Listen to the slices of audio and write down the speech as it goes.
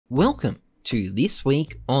Welcome to This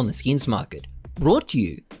Week on the Skins Market, brought to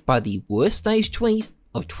you by the worst stage tweet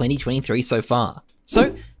of 2023 so far.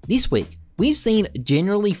 So this week, we've seen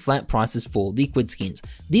generally flat prices for liquid skins.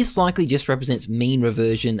 This likely just represents mean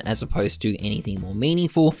reversion as opposed to anything more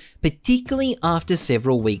meaningful, particularly after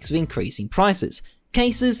several weeks of increasing prices.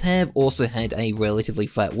 Cases have also had a relatively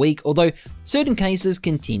flat week, although certain cases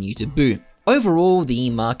continue to boom. Overall, the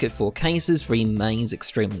market for cases remains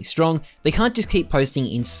extremely strong. They can't just keep posting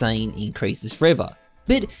insane increases forever.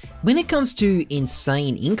 But when it comes to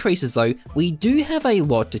insane increases though, we do have a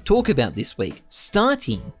lot to talk about this week,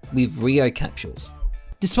 starting with Rio capsules.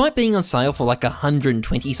 Despite being on sale for like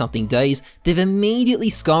 120 something days, they've immediately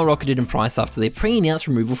skyrocketed in price after their pre-announced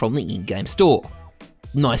removal from the in-game store.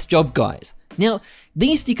 Nice job, guys. Now,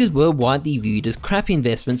 these stickers were widely viewed as crap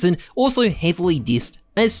investments and also heavily dissed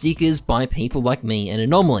as stickers by people like me and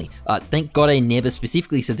Anomaly. Thank God I never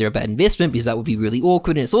specifically said they're a bad investment, because that would be really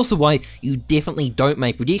awkward, and it's also why you definitely don't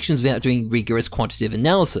make predictions without doing rigorous quantitative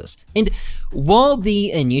analysis. And while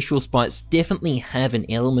the initial spikes definitely have an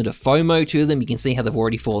element of FOMO to them, you can see how they've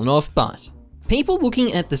already fallen off, but people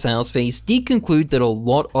looking at the sales fees did conclude that a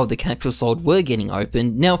lot of the capsules sold were getting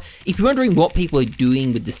opened. Now, if you're wondering what people are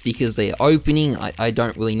doing with the stickers they're opening, I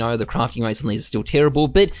don't really know. The crafting rates on these are still terrible,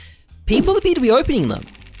 but people appear to be opening them.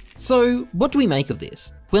 So what do we make of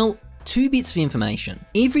this? Well, two bits of information.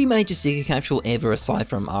 Every major sticker capsule ever aside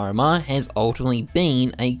from RMR has ultimately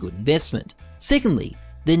been a good investment. Secondly,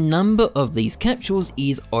 the number of these capsules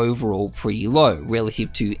is overall pretty low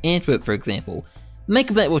relative to Antwerp, for example. Make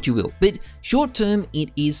of that what you will, but short term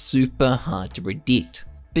it is super hard to predict.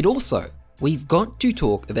 But also, we've got to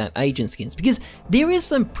talk about agent skins because there is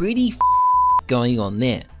some pretty going on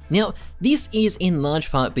there. Now, this is in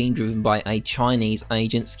large part being driven by a Chinese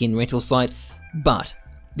agent skin rental site, but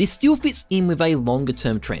this still fits in with a longer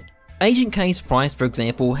term trend. Agent case price, for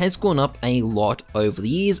example, has gone up a lot over the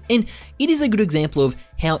years, and it is a good example of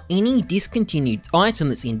how any discontinued item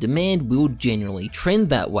that's in demand will generally trend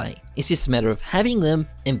that way. It's just a matter of having them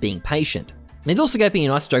and being patient. And it also gave me a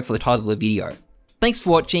nice joke for the title of the video. Thanks for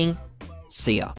watching, see ya.